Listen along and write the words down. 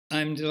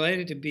I'm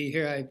delighted to be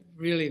here. I'm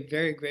really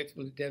very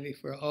grateful to Debbie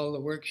for all the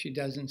work she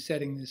does in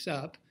setting this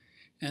up.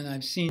 And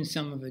I've seen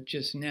some of it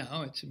just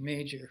now. It's a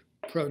major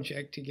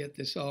project to get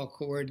this all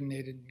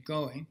coordinated and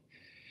going.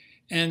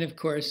 And of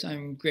course,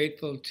 I'm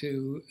grateful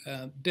to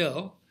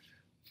Bill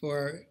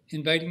for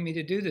inviting me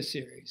to do the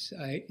series.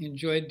 I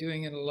enjoyed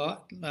doing it a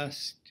lot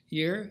last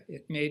year.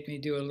 It made me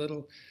do a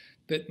little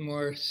bit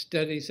more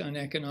studies on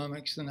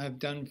economics than I've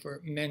done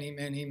for many,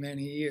 many,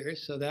 many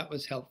years. So that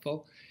was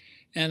helpful.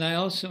 And I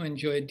also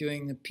enjoyed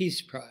doing the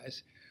Peace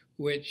Prize,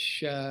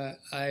 which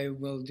I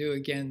will do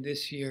again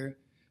this year,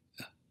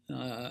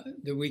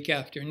 the week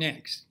after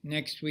next.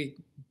 Next week,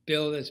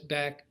 Bill is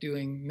back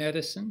doing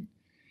medicine,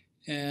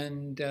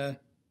 and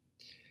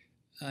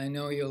I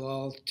know you'll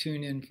all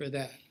tune in for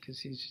that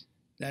because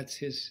that's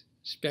his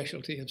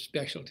specialty of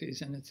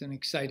specialties, and it's an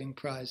exciting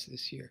prize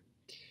this year.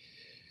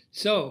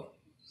 So,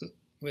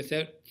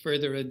 without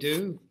further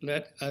ado,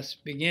 let us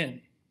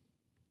begin.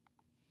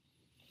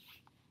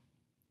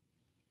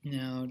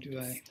 Now, what do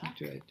I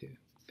do?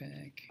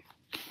 Back.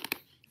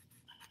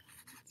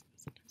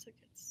 Sometimes it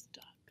gets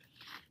stuck.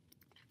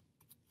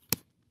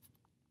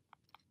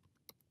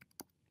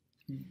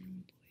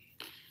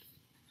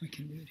 I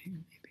can do it here,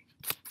 maybe.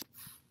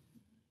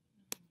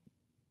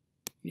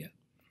 Yeah.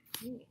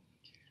 Ooh.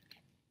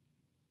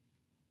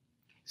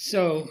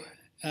 So,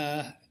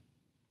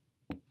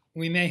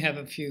 we may have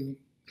a few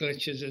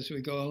glitches as we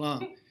go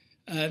along.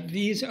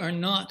 These are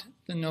not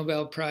the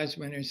Nobel Prize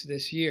winners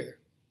this year.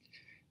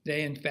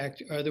 They, in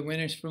fact, are the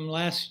winners from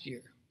last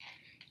year.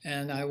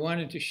 And I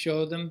wanted to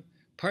show them,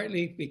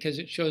 partly because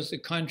it shows the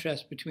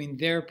contrast between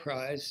their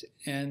prize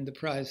and the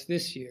prize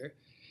this year,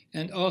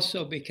 and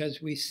also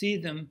because we see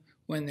them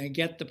when they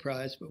get the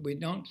prize, but we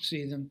don't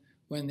see them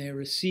when they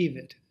receive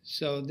it.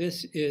 So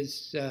this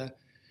is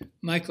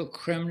Michael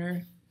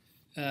Kremner,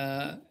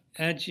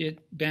 Ajit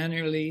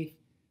Banerjee,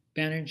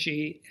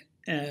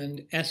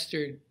 and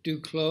Esther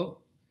Duclos.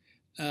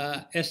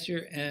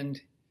 Esther and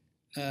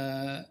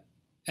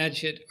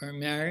Ajit are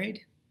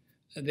married.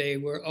 They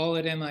were all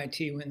at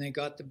MIT when they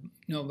got the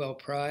Nobel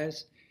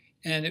Prize,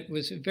 and it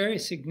was very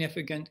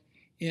significant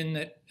in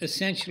that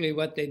essentially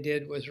what they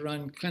did was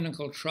run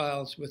clinical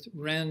trials with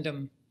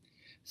random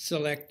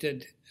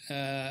selected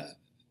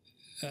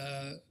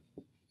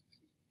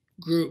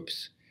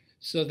groups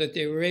so that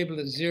they were able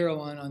to zero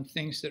on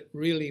things that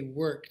really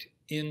worked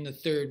in the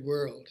third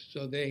world.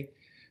 So they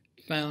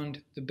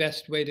found the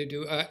best way to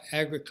do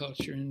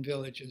agriculture in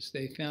villages.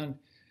 They found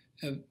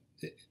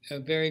a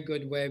very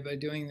good way by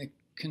doing the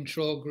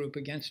control group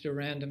against a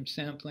random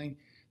sampling,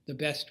 the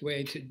best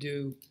way to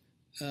do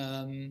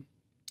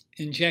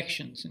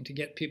injections and to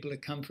get people to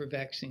come for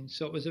vaccines.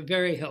 So it was a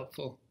very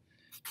helpful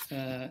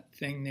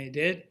thing they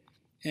did.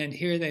 And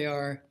here they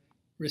are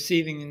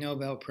receiving the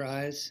Nobel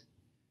Prize.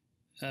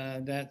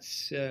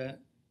 That's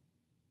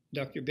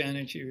Dr.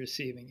 Banerjee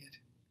receiving it.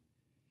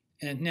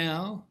 And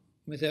now,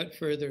 without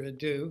further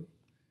ado,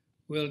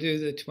 we'll do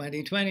the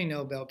 2020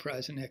 Nobel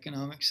Prize in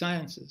Economic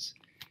Sciences.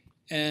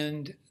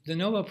 And the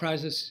Nobel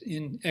Prizes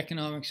in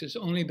economics has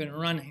only been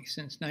running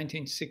since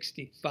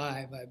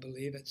 1965, I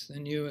believe. It's the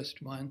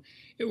newest one.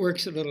 It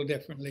works a little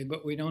differently,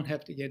 but we don't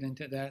have to get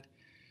into that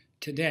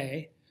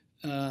today.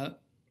 The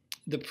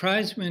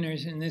prize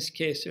winners in this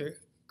case are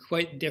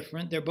quite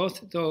different. They're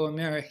both, though,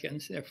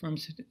 Americans. They're from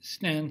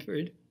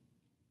Stanford.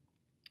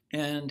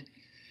 And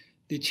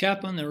the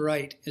chap on the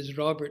right is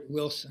Robert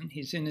Wilson.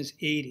 He's in his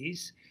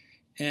 80s.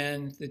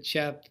 And the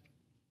chap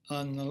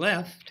on the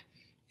left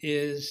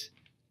is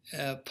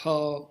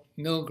Paul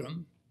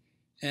Milgram,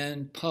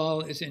 and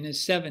Paul is in his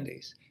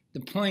 70s. The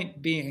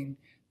point being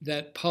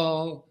that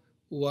Paul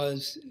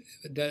was,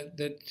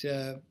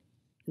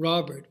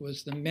 Robert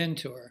was the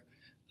mentor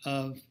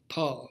of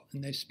Paul,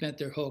 and they spent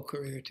their whole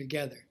career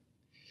together.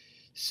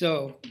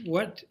 So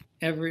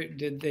whatever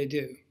did they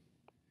do?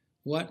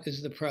 What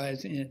is the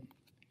prize in?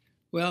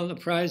 Well, the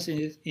prize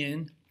is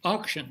in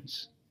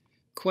auctions,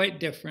 quite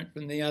different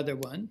from the other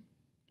one.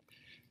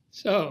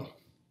 So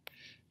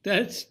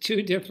that's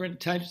two different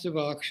types of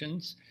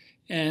auctions.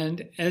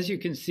 And as you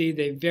can see,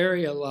 they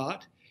vary a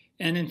lot.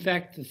 And in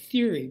fact, the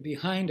theory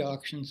behind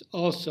auctions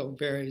also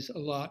varies a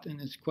lot and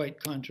is quite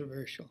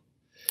controversial.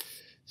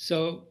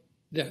 So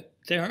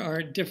there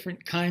are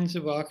different kinds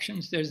of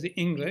auctions. There's the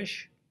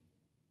English,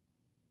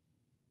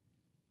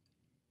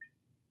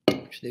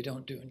 which they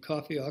don't do in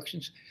coffee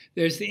auctions.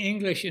 There's the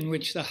English in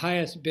which the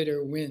highest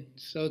bidder wins.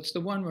 So it's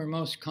the one we're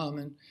most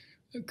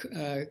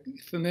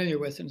familiar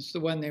with, and it's the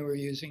one they were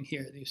using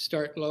here. You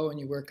start low and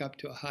you work up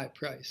to a high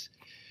price.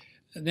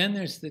 And then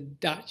there's the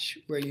Dutch,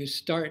 where you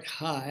start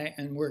high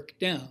and work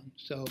down.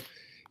 So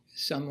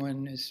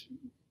someone is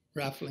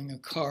raffling a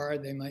car,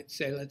 they might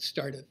say, let's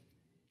start at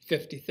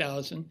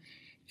 50,000,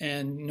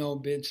 and no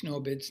bids,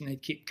 and they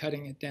keep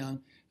cutting it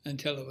down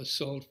until it was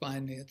sold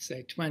finally at,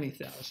 say,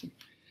 20,000.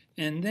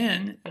 And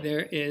then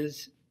there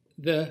is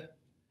the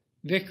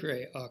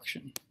Vickers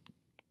auction,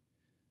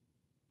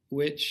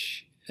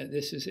 which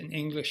this is an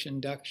English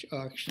and Dutch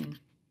auction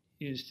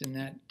used in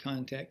that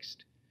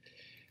context.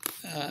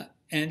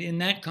 And in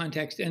that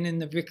context, and in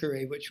the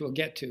Vickery, which we'll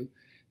get to,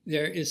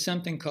 there is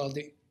something called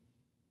the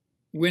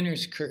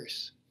winner's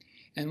curse.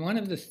 And one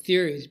of the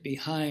theories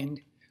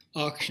behind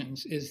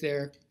auctions is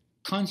they're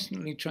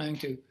constantly trying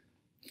to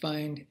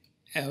find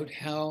out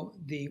how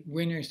the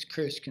winner's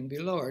curse can be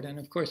lowered. And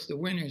of course, the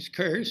winner's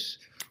curse,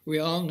 we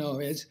all know,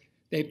 is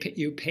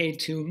you pay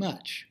too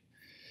much.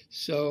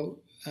 So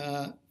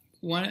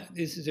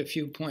this is a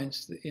few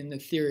points in the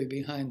theory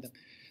behind them.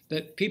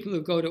 That people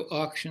who go to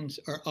auctions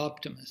are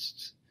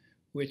optimists,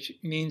 which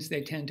means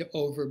they tend to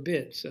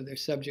overbid, so they're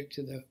subject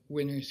to the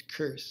winner's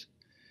curse.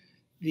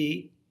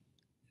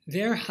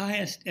 Their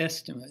highest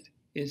estimate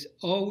is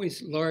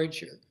always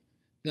larger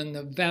than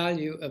the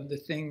value of the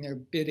thing they're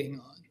bidding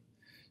on.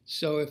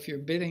 So if you're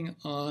bidding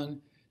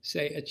on,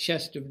 say, a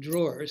chest of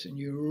drawers and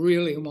you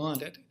really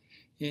want it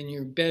in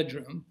your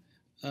bedroom,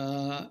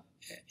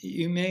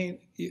 you may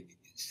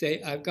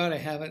say, I've got to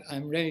have it,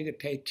 I'm ready to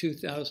pay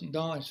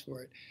 $2,000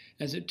 for it.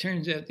 As it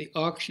turns out, the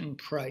auction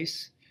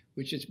price,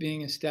 which is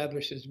being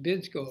established as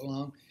bids go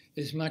along,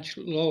 is much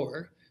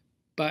lower,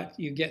 but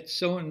you get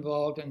so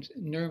involved and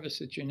nervous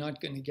that you're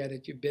not going to get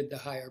it, you bid the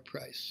higher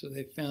price. So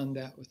they found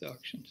that with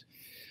auctions.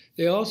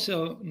 They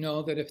also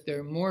know that if there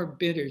are more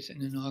bidders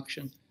in an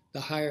auction,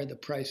 the higher the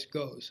price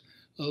goes,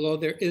 although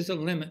there is a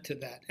limit to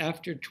that.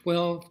 After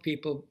 12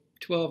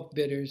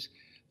 bidders,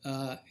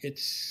 it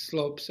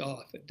slopes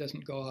off. It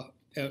doesn't go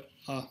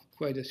off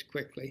quite as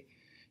quickly.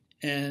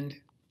 And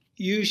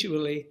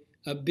usually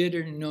a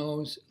bidder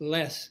knows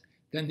less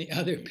than the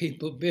other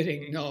people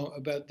bidding know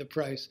about the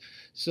price,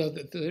 so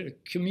that the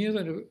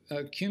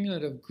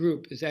cumulative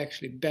group is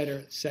actually better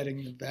at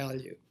setting the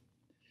value.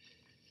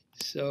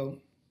 So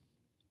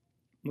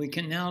we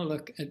can now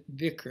look at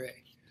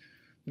Vickery.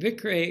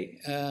 Vickery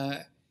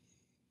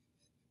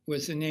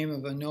was the name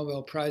of a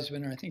Nobel Prize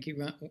winner. I think he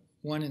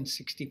won in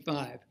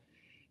 '65.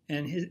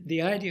 And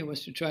the idea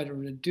was to try to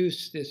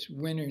reduce this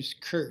winner's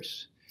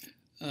curse.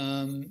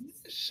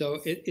 So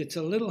it's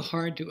a little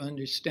hard to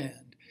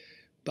understand.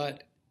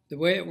 But the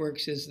way it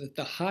works is that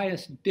the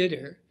highest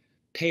bidder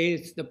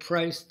pays the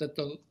price that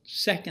the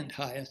second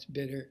highest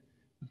bidder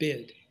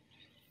bid.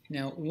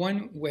 Now,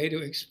 one way to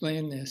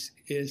explain this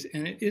is,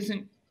 and it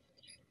isn't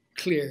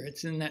clear,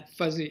 it's in that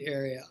fuzzy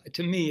area.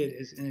 To me it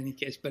is in any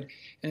case, and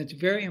it's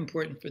very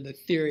important for the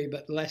theory,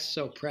 but less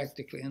so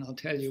practically, and I'll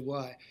tell you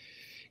why.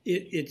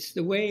 It's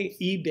the way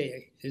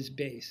eBay is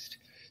based,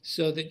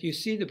 so that you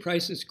see the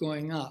prices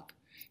going up,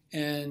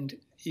 and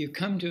you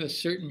come to a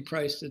certain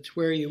price that's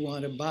where you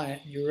want to buy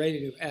it, and you're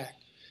ready to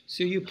act.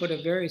 So you put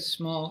a very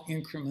small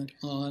increment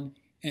on,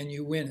 and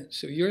you win it.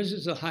 So yours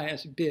is the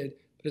highest bid,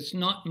 but it's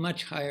not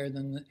much higher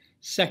than the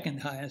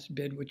second highest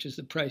bid, which is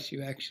the price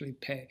you actually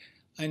pay.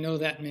 I know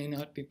that may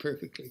not be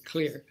perfectly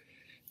clear.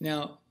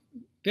 Now,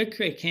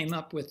 Vickery came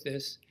up with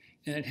this,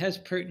 and it has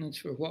pertinence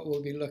for what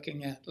we'll be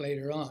looking at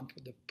later on for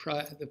the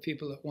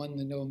people that won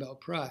the Nobel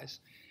Prize.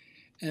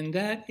 And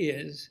that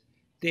is,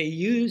 they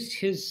used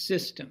his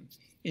system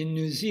in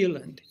New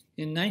Zealand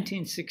in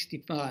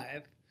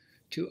 1965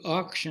 to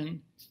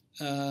auction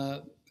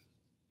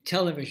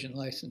television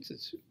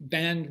licenses,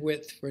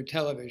 bandwidth for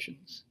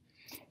televisions.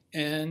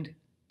 And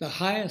the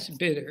highest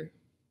bidder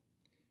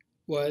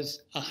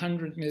was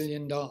 $100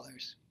 million,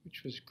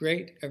 which was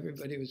great.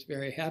 Everybody was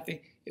very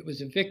happy. It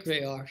was a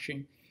Vickery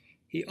auction.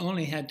 He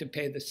only had to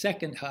pay the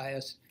second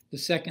highest. The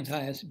second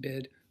highest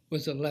bid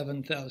was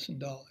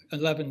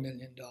 $11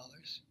 million.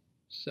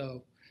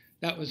 So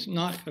that was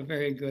not a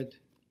very good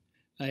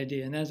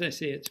idea. And as I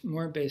say, it's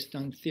more based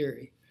on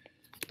theory.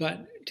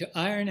 But to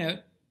iron out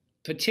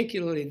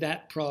particularly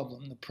that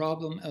problem, the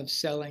problem of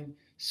selling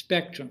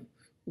spectrum,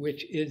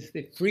 which is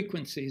the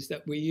frequencies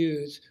that we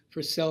use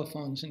for cell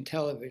phones and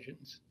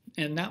televisions.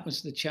 And that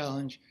was the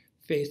challenge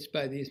faced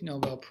by these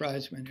Nobel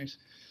Prize winners.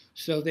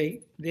 So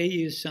they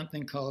used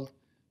something called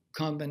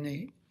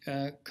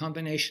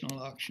combinational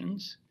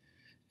auctions.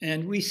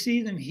 And we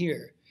see them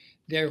here.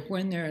 They're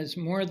when there is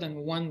more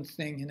than one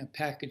thing in a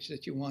package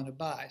that you want to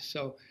buy.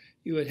 So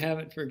you would have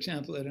it, for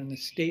example, at an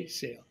estate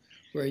sale,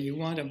 where you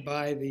want to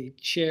buy the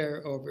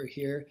chair over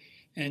here,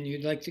 and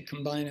you'd like to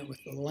combine it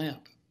with the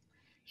lamp.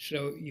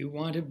 So you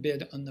want to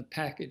bid on the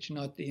package,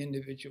 not the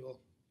individual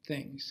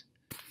things.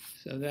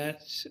 So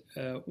that's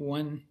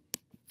one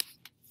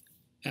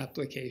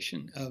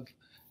application of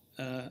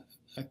a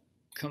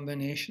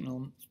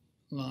combinational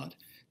lot.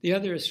 The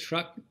other is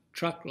truck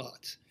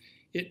lots.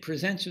 It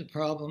presents the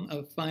problem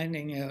of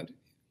finding out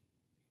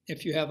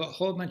if you have a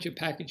whole bunch of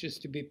packages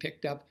to be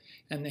picked up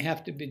and they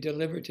have to be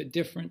delivered to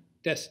different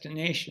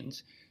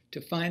destinations,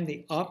 to find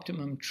the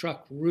optimum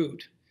truck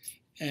route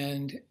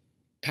and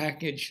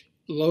package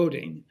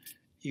loading,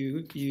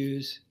 you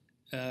use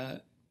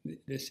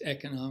this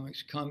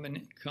economics,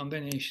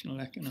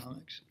 combinational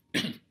economics.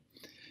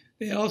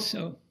 They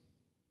also,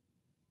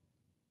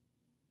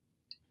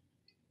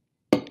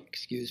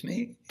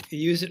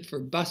 use it for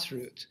bus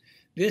routes.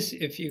 This,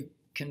 if you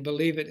can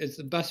believe it, is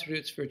the bus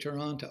routes for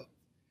Toronto.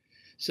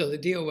 So the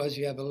deal was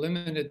you have a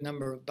limited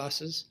number of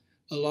buses,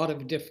 a lot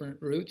of different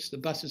routes. The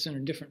buses are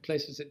in different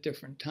places at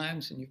different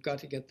times, and you've got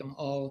to get them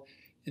all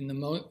in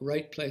the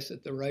right place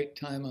at the right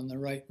time on the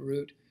right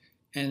route,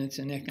 and it's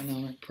an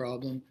economic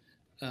problem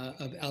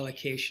of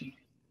allocation.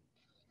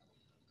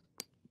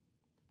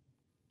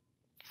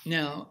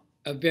 Now,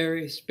 a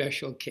very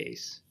special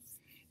case,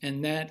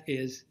 and that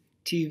is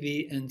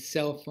TV and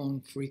cell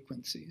phone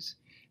frequencies.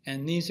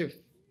 And these are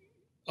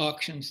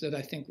auctions that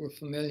I think we're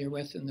familiar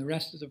with, and the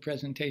rest of the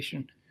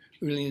presentation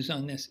really is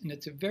on this. And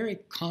it's a very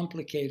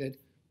complicated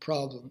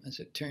problem, as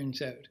it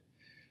turns out,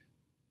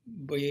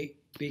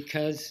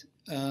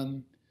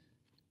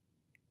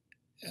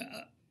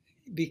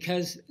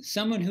 because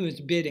someone who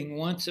is bidding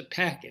wants a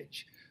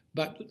package,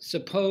 but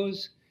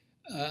suppose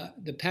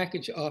the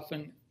package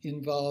often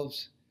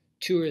involves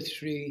 2 or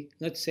 3,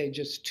 let's say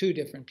just 2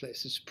 different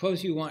places.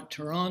 Suppose you want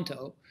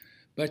Toronto,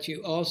 but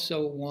you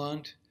also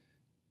want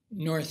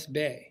North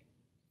Bay.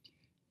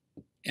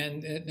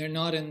 And they're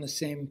not in the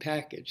same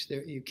package.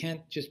 You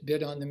can't just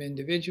bid on them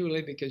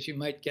individually because you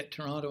might get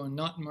Toronto and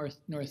not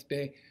North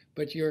Bay,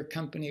 but your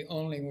company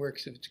only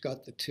works if it's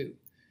got the 2.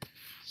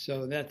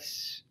 So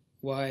that's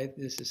why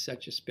this is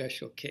such a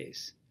special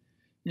case.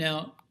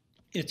 Now,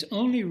 it's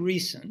only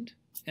recent,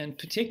 and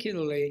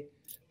particularly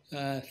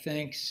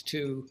thanks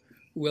to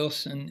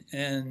Wilson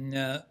and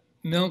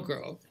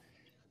Milgrove,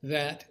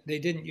 that they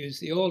didn't use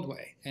the old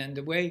way. And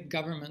the way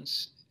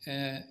governments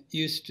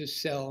used to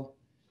sell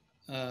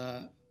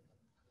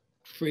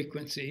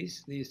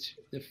frequencies,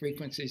 the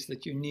frequencies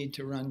that you need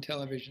to run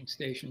television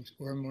stations,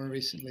 or more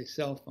recently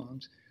cell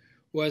phones,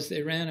 was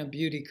they ran a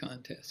beauty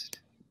contest.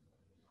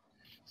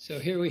 So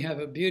here we have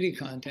a beauty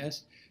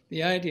contest.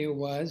 The idea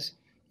was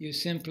you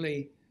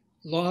simply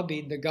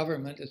lobbied the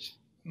government as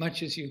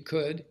much as you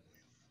could,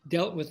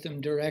 dealt with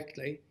them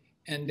directly,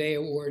 and they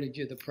awarded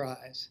you the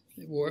prize,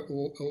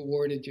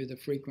 awarded you the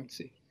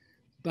frequency.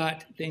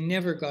 But they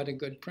never got a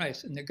good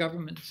price, and the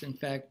governments, in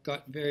fact,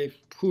 got very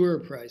poor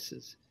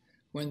prices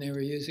when they were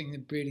using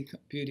the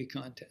beauty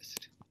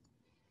contest.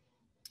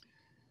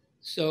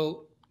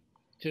 So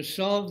to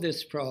solve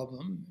this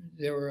problem,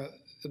 there were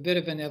a bit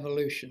of an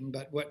evolution,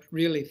 but what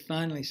really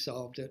finally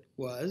solved it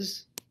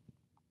was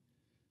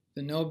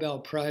the Nobel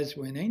Prize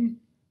winning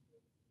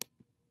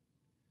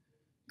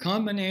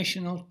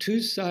combinational,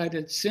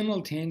 2-sided,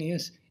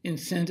 simultaneous,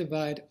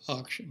 incentivized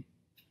auction.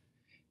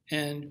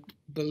 And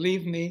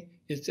believe me,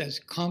 it's as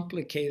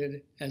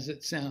complicated as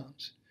it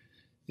sounds.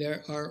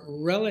 There are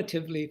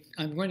relatively,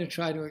 I'm going to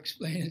try to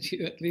explain it to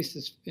you, at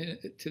least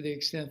to the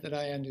extent that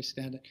I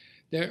understand it.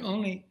 There are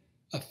only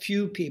a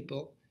few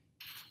people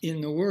in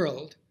the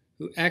world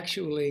who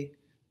actually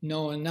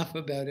know enough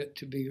about it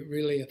to be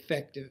really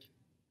effective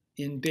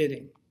in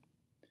bidding.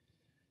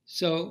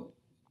 So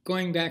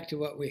going back to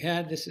what we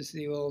had, this is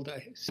the old,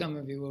 some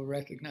of you will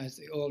recognize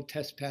the old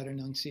test pattern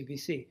on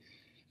CBC.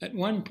 At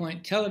one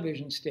point,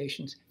 television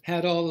stations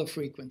had all the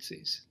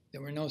frequencies.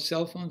 There were no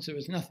cell phones, there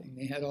was nothing.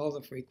 They had all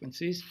the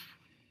frequencies.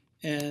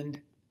 And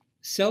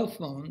cell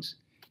phones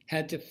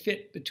had to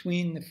fit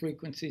between the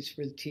frequencies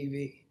for the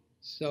TV.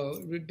 So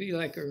it would be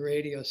like a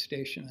radio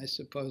station, I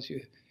suppose.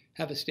 You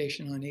have a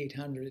station on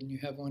 800 and you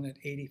have one at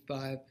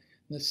 85, and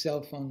the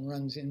cell phone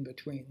runs in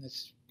between.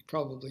 That's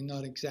probably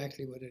not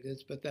exactly what it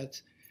is, but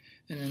that's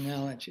an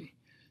analogy.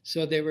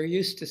 So they were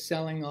used to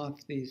selling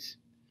off these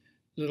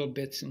little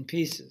bits and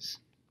pieces.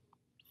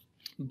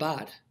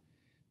 But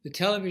the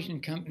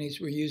television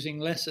companies were using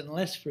less and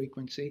less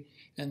frequency,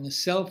 and the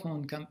cell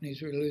phone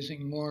companies were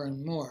losing more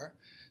and more.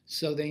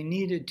 So they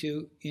needed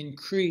to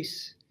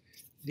increase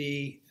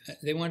they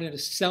wanted to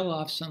sell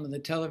off some of the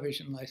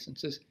television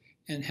licenses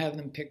and have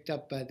them picked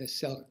up by the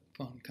cell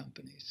phone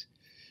companies.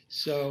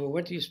 So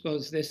what do you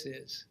suppose this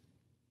is?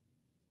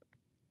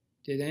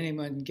 Did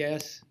anyone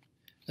guess?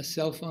 A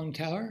cell phone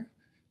tower?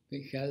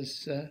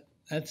 Because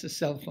that's a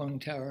cell phone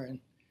tower in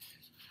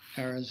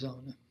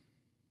Arizona.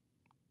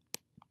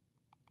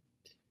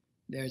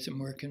 There's a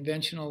more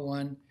conventional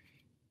one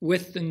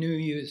with the new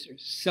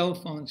users. Cell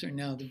phones are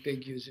now the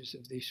big users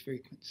of these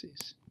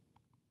frequencies.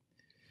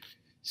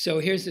 So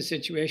here's the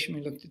situation.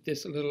 We looked at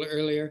this a little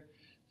earlier.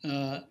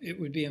 It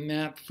would be a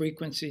map.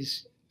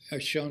 Frequencies are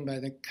shown by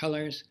the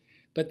colors,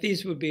 but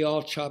these would be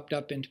all chopped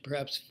up into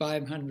perhaps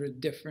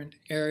 500 different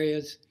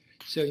areas.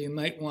 So you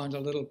might want a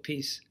little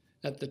piece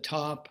at the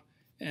top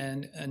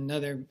and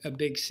a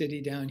big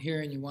city down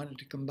here, and you wanted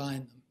to combine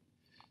them.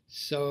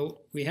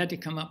 So we had to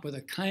come up with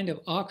a kind of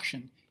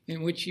auction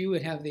in which you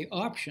would have the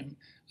option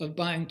of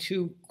buying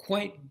 2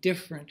 quite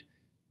different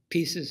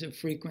pieces of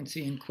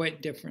frequency in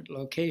quite different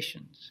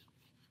locations.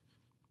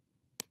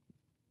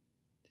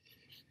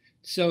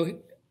 So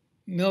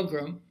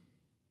Milgram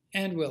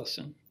and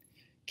Wilson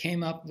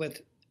came up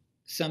with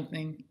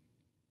something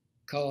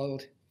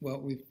called,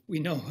 well, we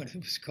know what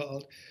it was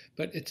called,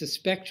 but it's a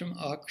spectrum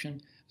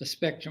auction. A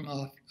spectrum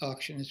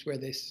auction is where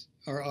they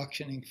are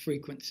auctioning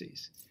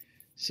frequencies.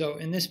 So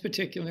in this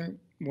particular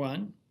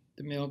one,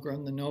 the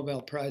Milgram, the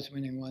Nobel Prize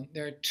winning one,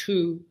 there are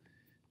 2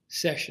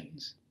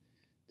 sessions.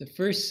 The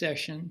first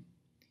session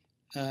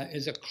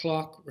is a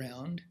clock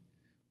round,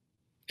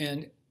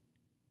 and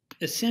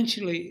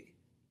essentially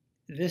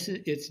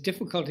it's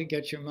difficult to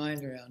get your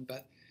mind around,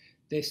 but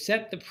they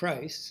set the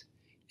price,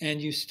 and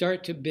you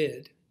start to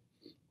bid.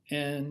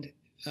 And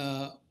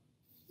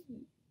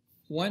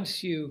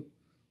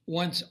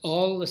once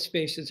all the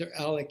spaces are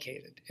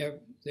allocated, there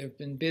have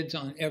been bids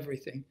on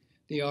everything,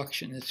 the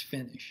auction is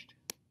finished.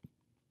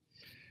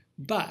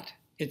 But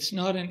it's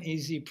not an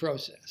easy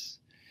process.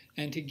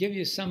 And to give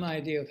you some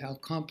idea of how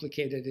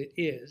complicated it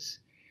is,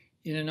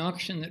 in an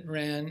auction that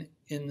ran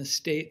in the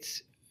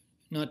States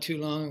not too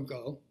long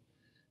ago,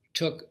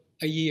 took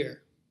a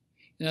year.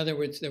 In other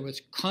words, there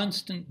was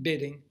constant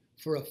bidding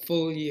for a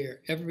full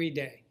year, every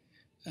day.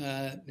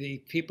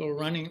 The people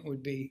running it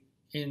would be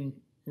in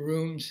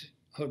rooms,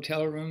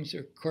 hotel rooms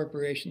or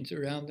corporations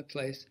around the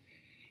place,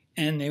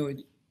 and they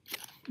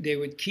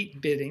would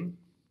keep bidding,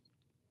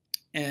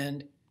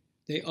 and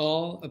they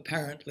all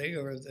apparently,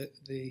 or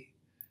the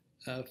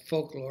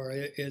folklore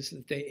is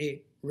that they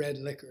ate red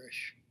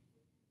licorice.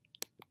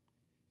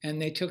 And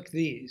they took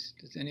these.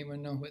 Does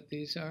anyone know what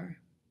these are?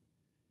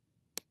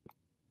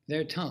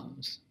 They're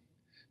Tums.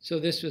 So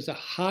this was a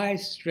high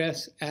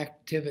stress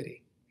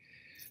activity.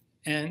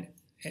 And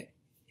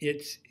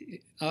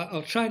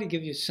I'll try to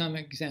give you some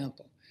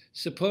example.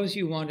 Suppose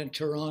you wanted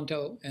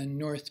Toronto and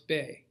North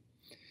Bay,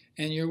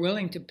 and you're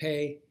willing to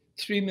pay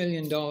 $3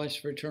 million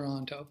for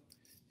Toronto,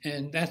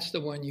 and that's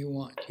the one you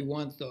want. You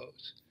want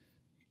those.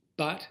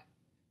 But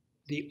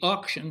the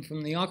auction,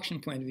 from the auction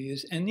point of view,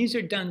 and these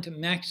are done to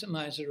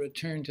maximize the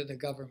return to the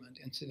government,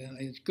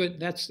 incidentally. It's good.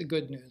 That's the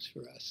good news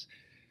for us.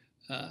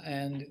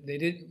 And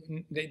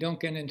they don't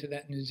get into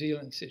that New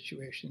Zealand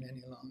situation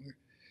any longer.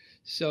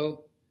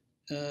 So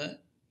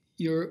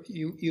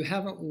you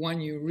haven't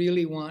one you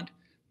really want,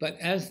 but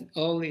as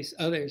all these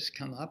others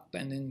come up,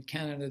 and in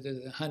Canada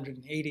there's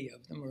 180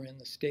 of them, or in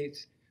the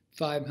States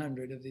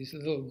 500 of these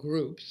little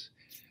groups,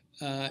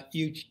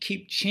 you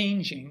keep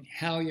changing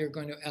how you're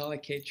going to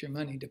allocate your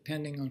money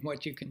depending on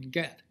what you can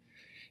get.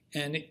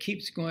 And it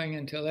keeps going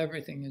until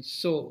everything is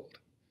sold.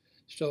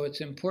 So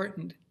it's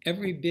important.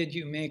 Every bid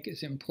you make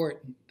is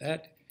important.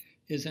 That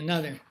is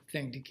another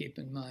thing to keep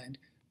in mind,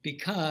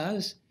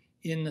 because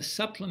in the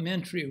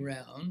supplementary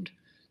round,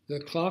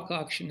 the clock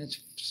auction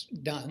is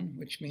done,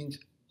 which means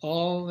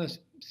all the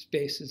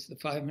spaces, the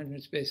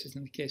 500 spaces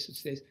in the case of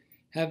states,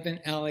 have been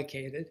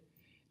allocated,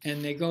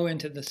 and they go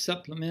into the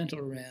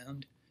supplemental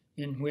round,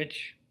 in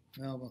which,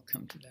 well, we'll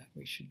come to that.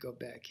 We should go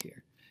back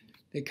here.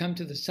 They come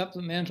to the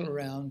supplemental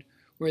round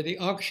where the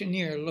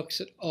auctioneer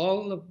looks at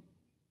all of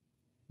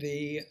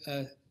the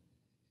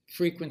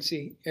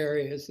frequency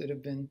areas that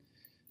have been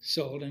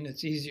sold, and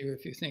it's easier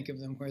if you think of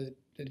them where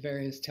the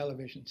various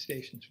television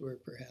stations were,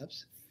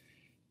 perhaps,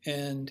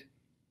 and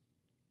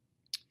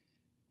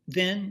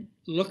then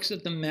looks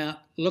at the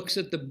map, looks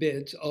at the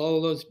bids,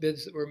 all those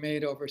bids that were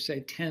made over,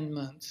 say, 10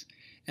 months,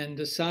 and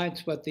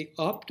decides what the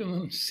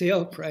optimum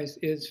sale price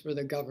is for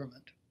the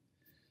government.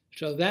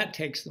 So that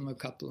takes them a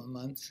couple of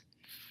months,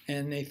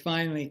 and they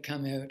finally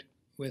come out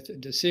with a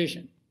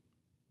decision.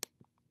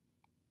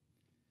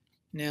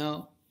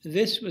 Now,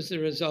 this was the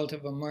result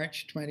of a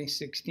March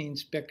 2016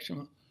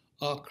 spectrum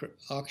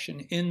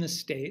auction in the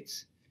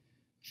States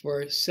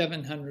for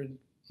 700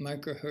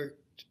 microhertz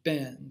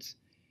bands.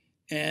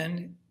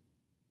 And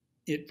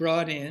it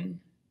brought in,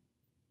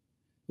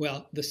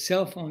 well, the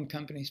cell phone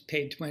companies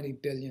paid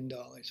 $20 billion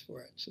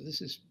for it. So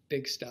this is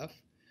big stuff.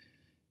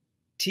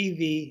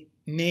 TV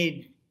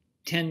made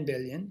 $10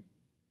 billion.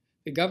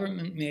 The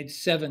government made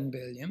 $7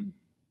 billion.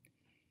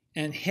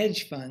 And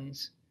hedge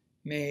funds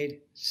made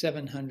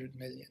 $700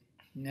 million.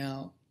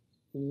 Now,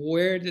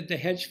 where did the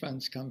hedge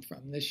funds come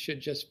from? This should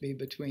just be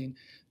between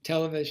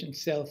television,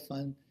 cell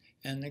phone,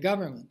 and the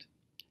government.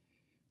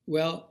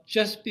 Well,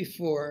 just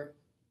before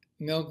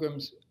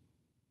Milgram's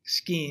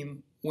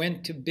scheme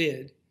went to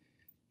bid,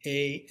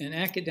 an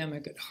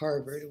academic at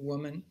Harvard, a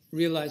woman,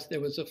 realized there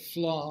was a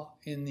flaw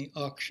in the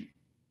auction.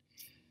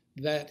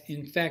 That,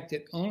 in fact,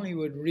 it only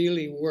would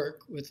really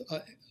work with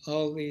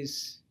all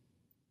these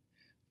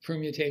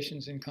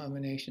permutations and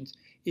combinations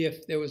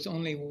if there was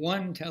only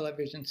one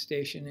television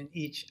station in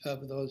each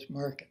of those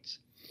markets.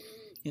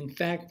 In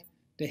fact,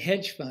 the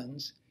hedge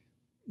funds,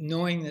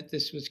 knowing that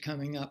this was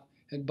coming up,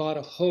 had bought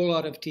a whole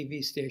lot of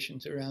TV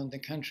stations around the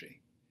country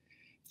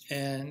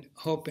and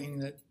hoping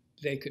that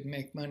they could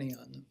make money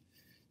on them.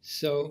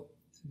 So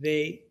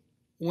they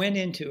went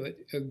into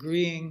it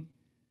agreeing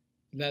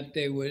that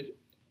they would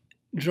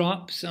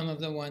drop some of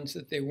the ones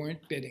that they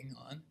weren't bidding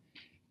on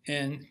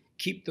and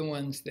keep the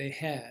ones they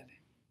had.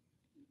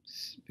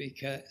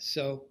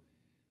 So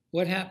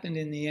what happened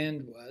in the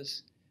end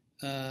was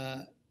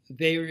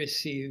they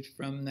received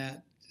from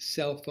that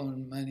cell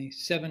phone money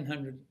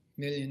 $700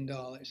 million.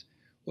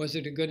 Was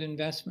it a good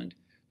investment?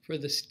 For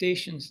the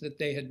stations that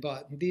they had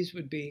bought, and these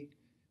would be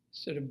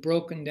sort of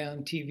broken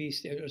down TV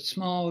stations,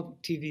 small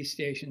TV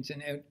stations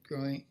in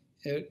outgrowing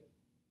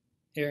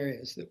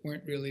areas that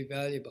weren't really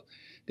valuable.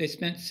 They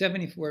spent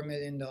 $74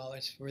 million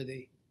for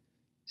the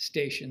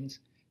stations,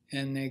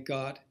 and they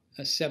got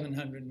a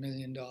 $700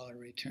 million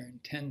return,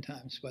 10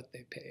 times what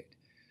they paid.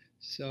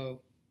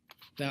 So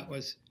that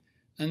was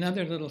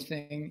another little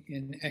thing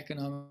in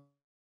economic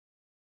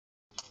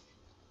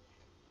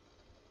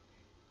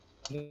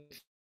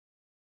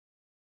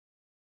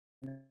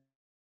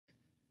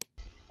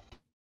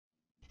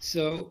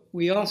So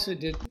we also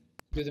did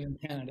do them in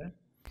Canada.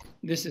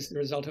 This is the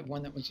result of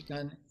one that was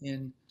done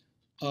in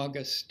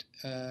August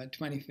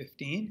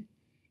 2015.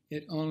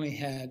 It only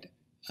had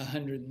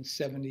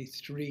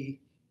 173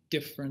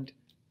 different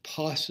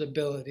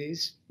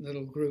possibilities,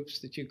 little groups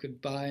that you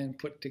could buy and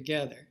put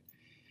together.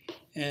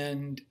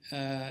 And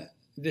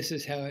this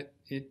is how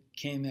it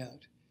came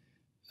out.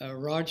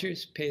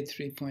 Rogers paid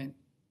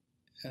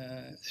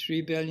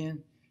 3.3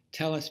 billion.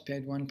 TELUS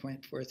paid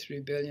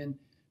 1.43 billion.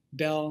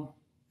 Bell,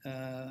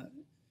 a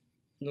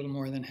little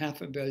more than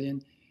 $500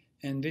 million.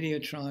 And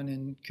Videotron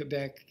in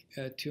Quebec,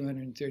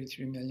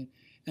 233 million.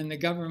 And the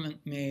government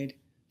made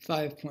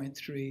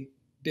 5.3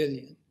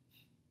 billion.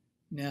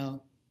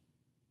 Now,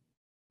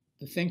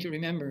 the thing to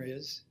remember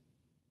is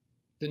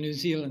the New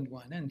Zealand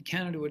one, and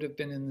Canada would have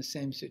been in the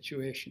same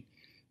situation.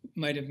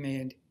 Might have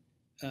made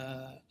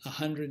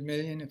 100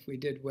 million if we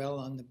did well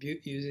on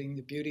using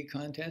the beauty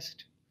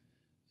contest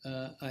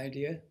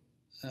idea,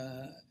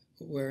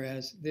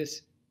 whereas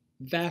this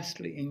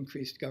vastly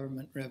increased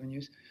government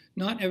revenues.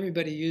 Not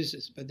everybody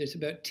uses, but there's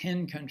about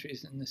 10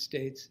 countries in the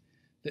States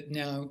that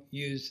now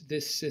use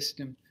this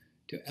system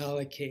to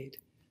allocate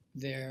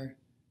their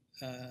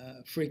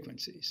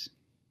frequencies.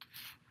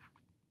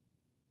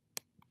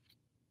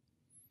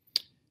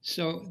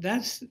 So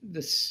that's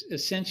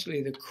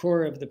essentially the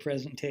core of the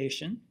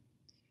presentation.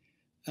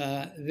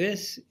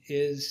 This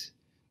is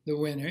the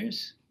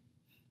winners.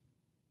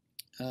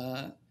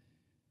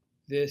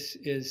 This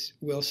is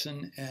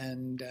Wilson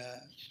and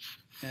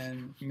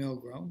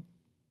Milgrom.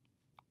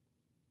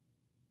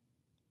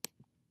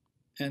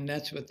 And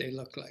that's what they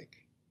look like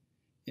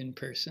in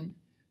person.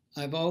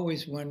 I've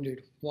always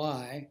wondered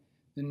why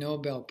the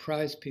Nobel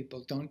Prize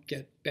people don't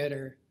get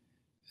better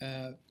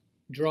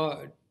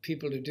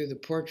people to do the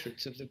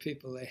portraits of the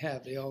people they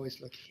have. They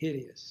always look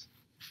hideous.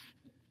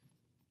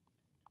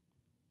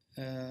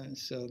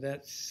 So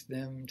that's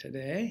them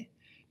today.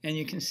 And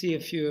you can see a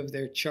few of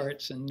their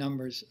charts and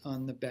numbers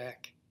on the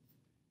back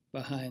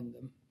behind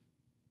them.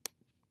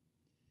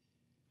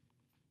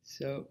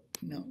 So,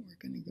 no, we're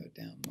going to go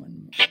down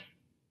one more.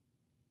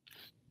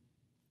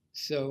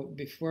 So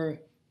before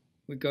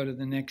we go to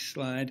the next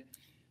slide,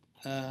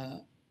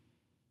 the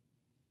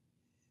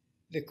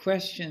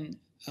question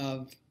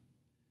of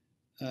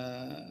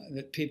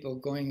that people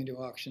going into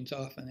auctions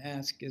often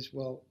ask is,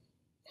 well,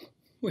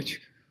 which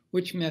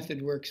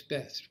method works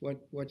best?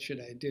 What should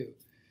I do?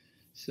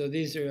 So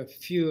these are a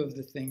few of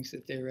the things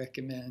that they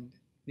recommend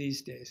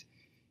these days.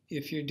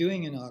 If you're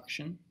doing an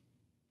auction,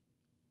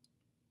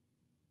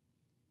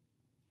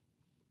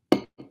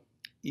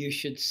 you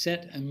should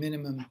set a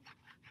minimum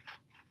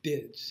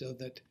bid so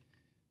that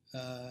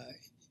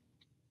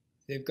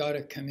they've got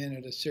to come in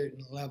at a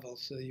certain level,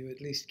 so you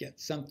at least get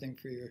something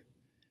for your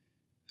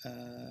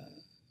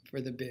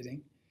for the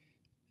bidding.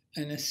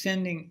 An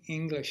ascending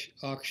English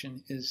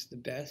auction is the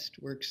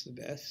best, works the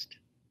best.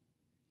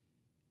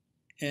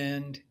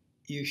 And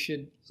you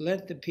should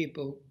let the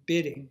people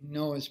bidding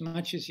know as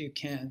much as you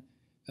can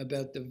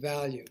about the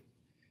value,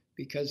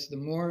 because the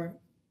more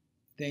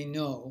they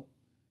know,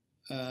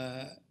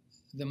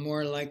 the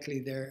more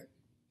likely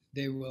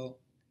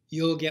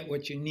you'll get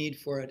what you need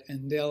for it,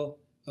 and they'll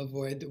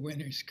avoid the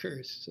winner's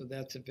curse. So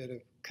that's a bit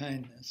of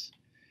kindness.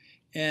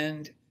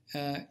 And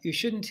you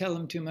shouldn't tell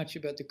them too much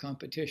about the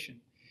competition.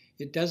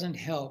 It doesn't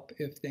help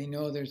if they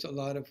know there's a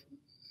lot of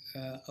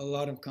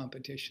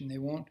competition.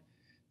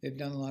 They've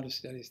done a lot of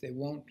studies. They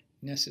won't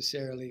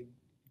necessarily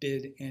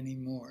bid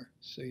anymore.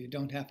 So you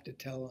don't have to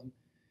tell them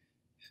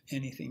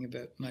anything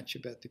much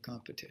about the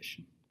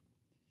competition.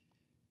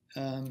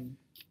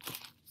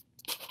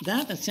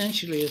 That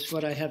essentially is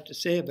what I have to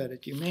say about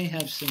it. You may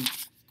have some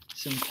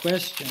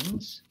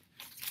questions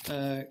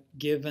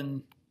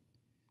given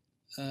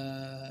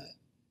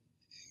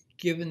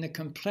the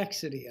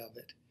complexity of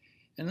it.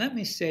 And let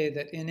me say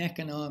that in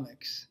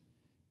economics,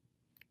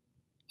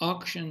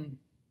 auction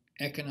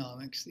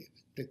economics,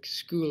 the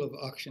school of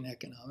auction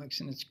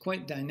economics, and it's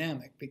quite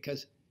dynamic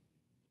because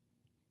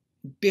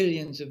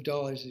billions of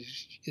dollars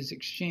is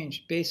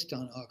exchanged based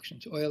on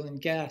auctions. Oil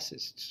and gas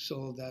is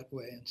sold that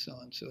way and so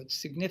on. So it's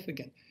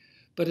significant,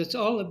 but it's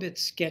all a bit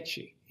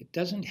sketchy. It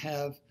doesn't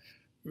have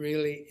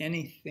really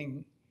any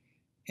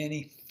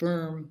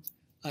firm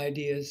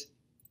ideas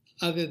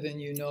other than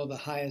the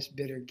highest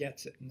bidder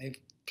gets it. And they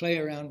play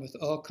around with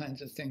all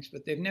kinds of things,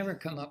 but they've never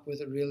come up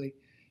with a really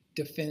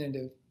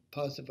definitive,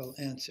 possible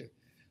answer.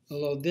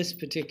 Although this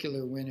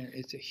particular winner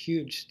is a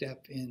huge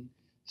step in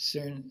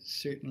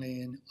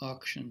certainly in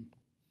auction.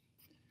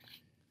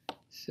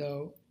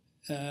 So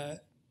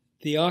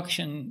the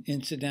auction,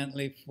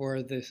 incidentally,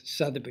 for the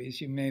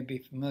Sotheby's, you may be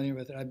familiar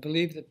with it. I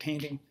believe the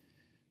painting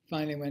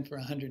finally went for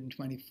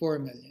 124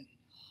 million.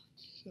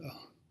 So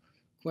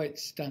quite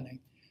stunning.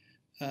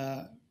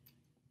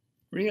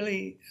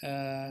 Really,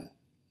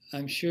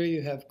 I'm sure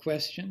you have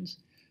questions.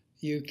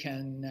 You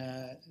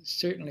can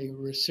certainly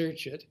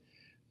research it,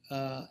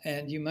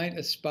 and you might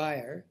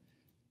aspire,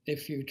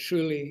 if you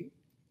truly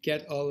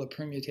get all the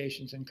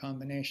permutations and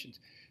combinations.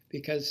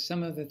 because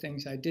some of the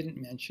things I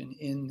didn't mention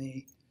in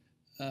the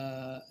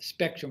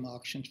spectrum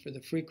auctions for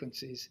the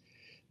frequencies,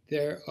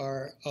 there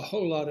are a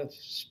whole lot of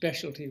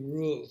specialty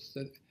rules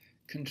that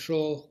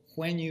control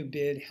when you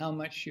bid, how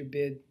much you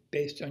bid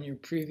based on your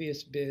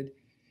previous bid,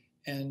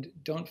 and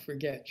don't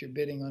forget you're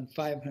bidding on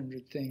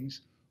 500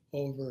 things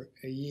over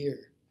a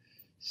year.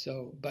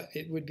 So, but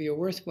it would be a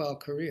worthwhile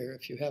career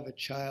if you have a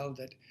child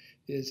that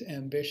is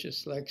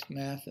ambitious, likes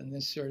math and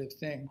this sort of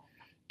thing,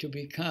 to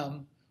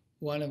become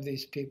one of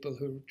these people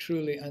who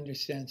truly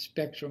understand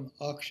spectrum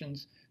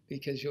auctions,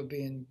 because you'll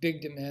be in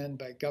big demand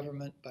by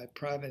government, by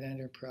private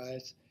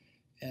enterprise,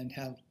 and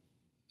have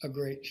a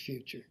great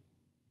future.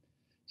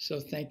 So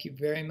thank you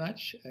very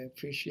much. I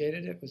appreciate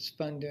it. It was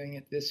fun doing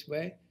it this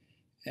way.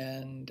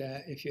 And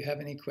if you have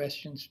any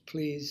questions,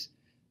 please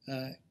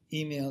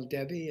email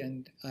Debbie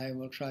and I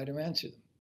will try to answer them.